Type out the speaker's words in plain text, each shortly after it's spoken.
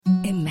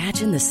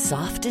Imagine the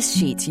softest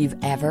sheets you've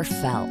ever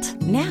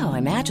felt. Now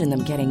imagine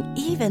them getting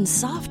even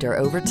softer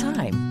over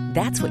time.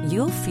 That's what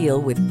you'll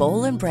feel with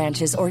Boll and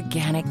Branch's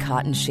organic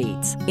cotton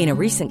sheets. In a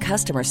recent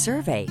customer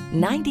survey,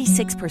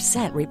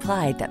 96%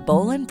 replied that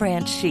Boll and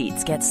Branch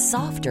sheets get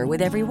softer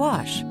with every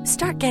wash.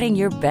 Start getting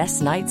your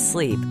best night's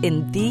sleep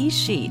in these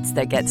sheets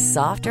that get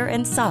softer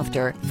and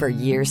softer for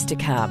years to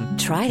come.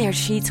 Try their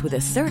sheets with a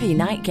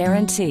 30-night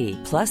guarantee.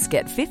 Plus,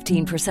 get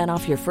 15%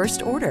 off your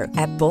first order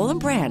at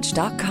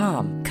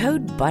bollandbranch.com.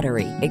 Code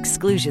BUTTERY.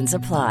 Exclusions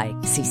apply.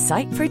 See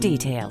site for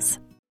details.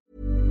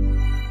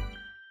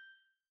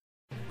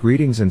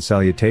 Greetings and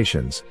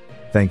salutations.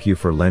 Thank you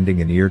for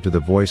lending an ear to the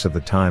voice of the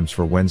times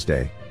for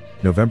Wednesday,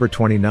 November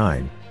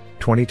 29,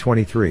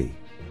 2023.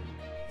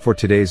 For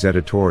today's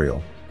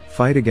editorial,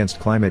 fight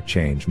against climate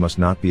change must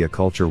not be a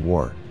culture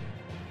war.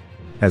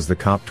 As the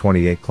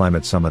COP28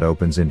 climate summit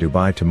opens in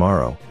Dubai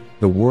tomorrow,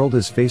 the world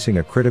is facing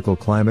a critical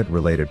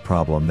climate-related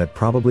problem that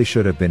probably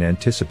should have been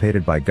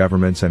anticipated by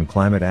governments and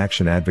climate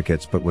action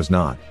advocates but was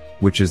not,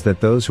 which is that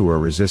those who are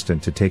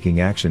resistant to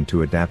taking action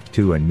to adapt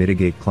to and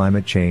mitigate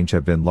climate change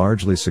have been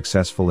largely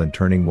successful in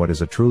turning what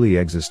is a truly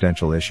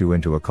existential issue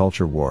into a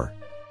culture war.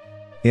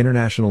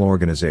 International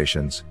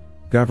organizations,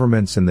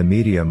 governments and the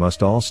media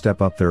must all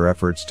step up their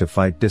efforts to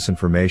fight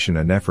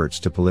disinformation and efforts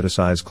to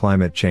politicize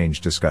climate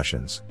change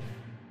discussions.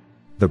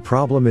 The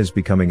problem is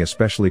becoming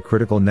especially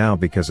critical now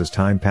because as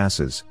time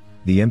passes,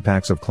 the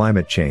impacts of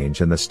climate change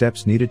and the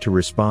steps needed to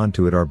respond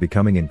to it are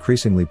becoming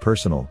increasingly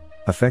personal,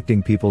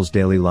 affecting people's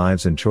daily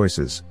lives and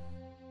choices.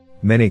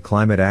 Many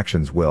climate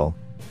actions will,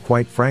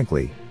 quite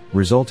frankly,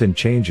 result in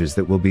changes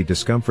that will be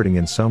discomforting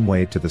in some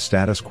way to the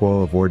status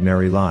quo of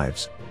ordinary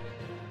lives.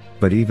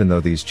 But even though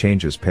these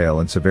changes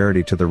pale in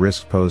severity to the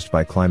risks posed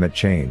by climate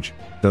change,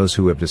 those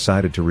who have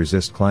decided to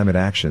resist climate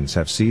actions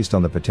have seized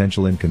on the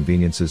potential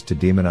inconveniences to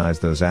demonize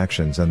those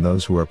actions and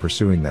those who are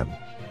pursuing them.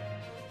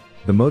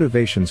 The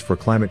motivations for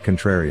climate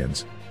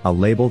contrarians, a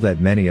label that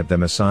many of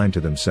them assign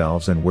to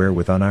themselves and wear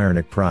with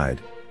unironic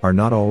pride, are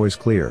not always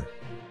clear.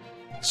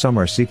 Some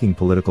are seeking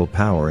political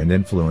power and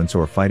influence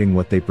or fighting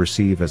what they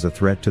perceive as a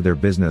threat to their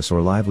business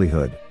or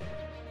livelihood.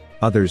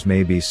 Others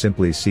may be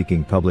simply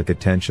seeking public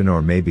attention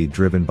or may be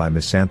driven by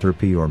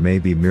misanthropy or may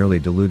be merely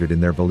deluded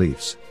in their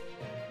beliefs.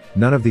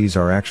 None of these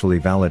are actually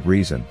valid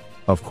reason,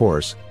 of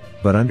course,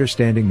 but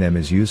understanding them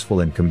is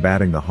useful in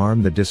combating the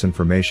harm, the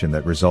disinformation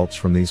that results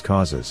from these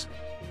causes.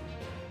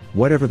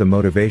 Whatever the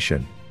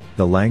motivation,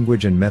 the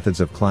language and methods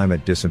of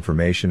climate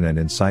disinformation and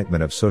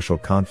incitement of social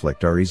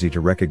conflict are easy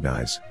to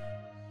recognize.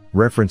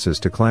 References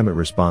to climate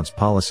response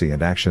policy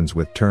and actions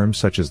with terms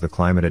such as the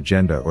climate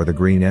agenda or the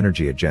green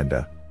energy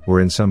agenda, or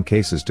in some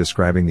cases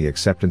describing the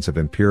acceptance of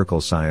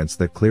empirical science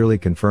that clearly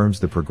confirms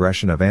the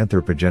progression of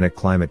anthropogenic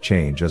climate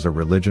change as a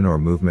religion or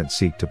movement,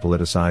 seek to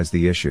politicize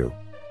the issue.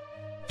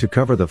 To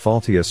cover the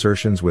faulty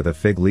assertions with a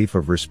fig leaf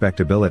of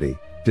respectability,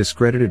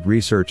 discredited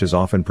research is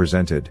often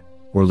presented,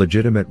 or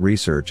legitimate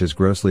research is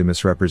grossly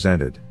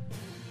misrepresented.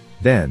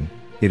 Then,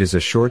 it is a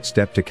short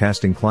step to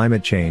casting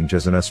climate change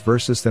as an us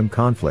versus them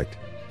conflict,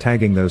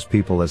 tagging those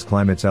people as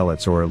climate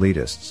zealots or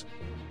elitists.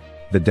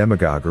 The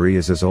demagoguery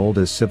is as old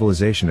as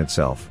civilization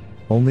itself,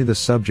 only the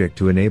subject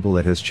to enable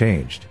it has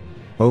changed.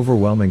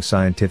 Overwhelming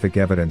scientific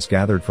evidence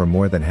gathered for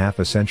more than half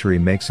a century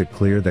makes it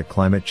clear that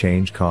climate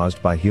change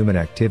caused by human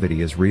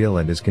activity is real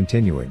and is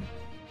continuing.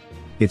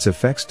 Its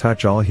effects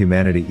touch all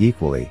humanity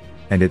equally,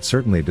 and it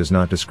certainly does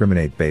not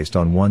discriminate based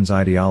on one's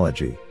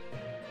ideology.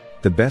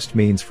 The best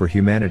means for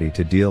humanity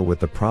to deal with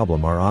the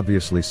problem are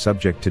obviously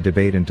subject to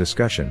debate and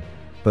discussion,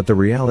 but the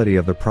reality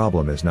of the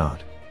problem is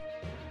not.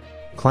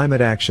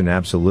 Climate action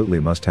absolutely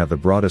must have the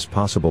broadest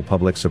possible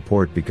public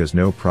support because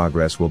no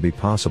progress will be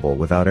possible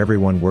without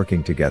everyone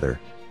working together,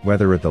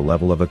 whether at the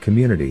level of a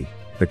community,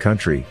 the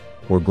country,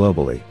 or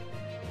globally.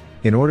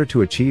 In order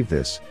to achieve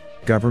this,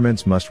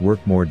 governments must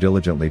work more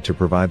diligently to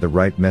provide the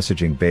right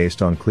messaging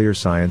based on clear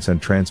science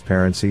and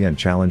transparency and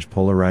challenge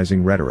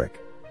polarizing rhetoric.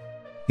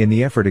 In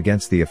the effort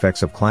against the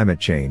effects of climate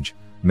change,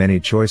 many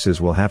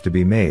choices will have to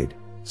be made,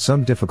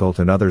 some difficult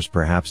and others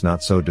perhaps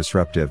not so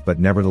disruptive but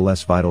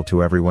nevertheless vital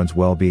to everyone's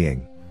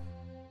well-being.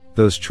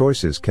 Those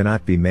choices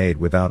cannot be made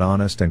without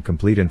honest and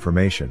complete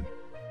information.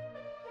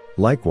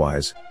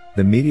 Likewise,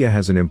 the media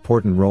has an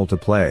important role to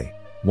play,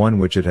 one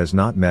which it has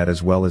not met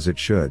as well as it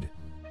should.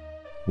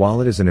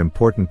 While it is an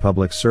important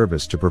public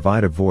service to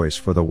provide a voice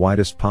for the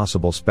widest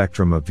possible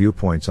spectrum of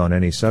viewpoints on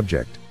any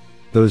subject,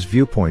 those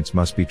viewpoints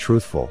must be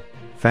truthful,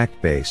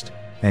 fact-based,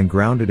 and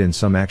grounded in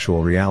some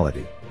actual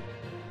reality.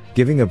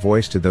 Giving a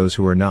voice to those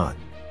who are not,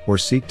 or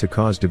seek to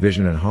cause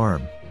division and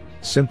harm,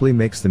 simply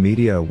makes the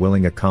media a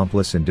willing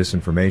accomplice in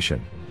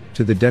disinformation,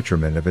 to the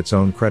detriment of its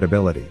own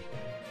credibility.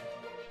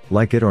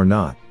 Like it or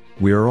not,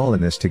 we are all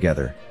in this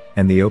together,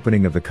 and the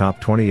opening of the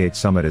COP28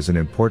 summit is an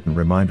important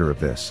reminder of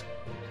this.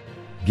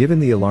 Given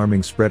the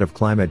alarming spread of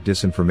climate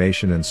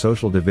disinformation and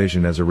social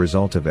division as a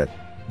result of it,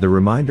 the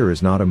reminder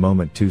is not a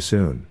moment too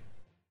soon.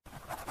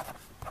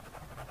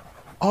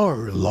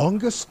 Our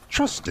longest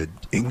trusted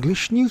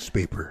English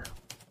newspaper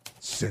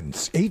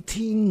since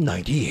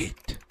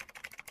 1898.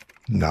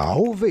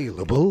 Now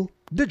available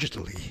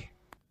digitally.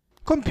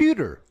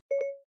 Computer.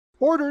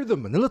 Order the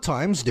Manila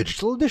Times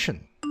Digital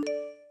Edition.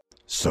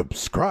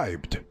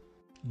 Subscribed.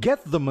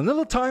 Get the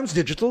Manila Times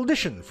Digital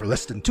Edition for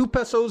less than 2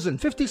 pesos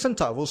and 50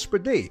 centavos per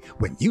day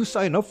when you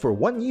sign up for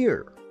 1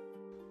 year.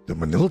 The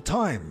Manila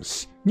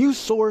Times, news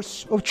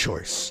source of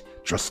choice,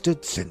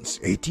 trusted since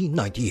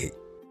 1898.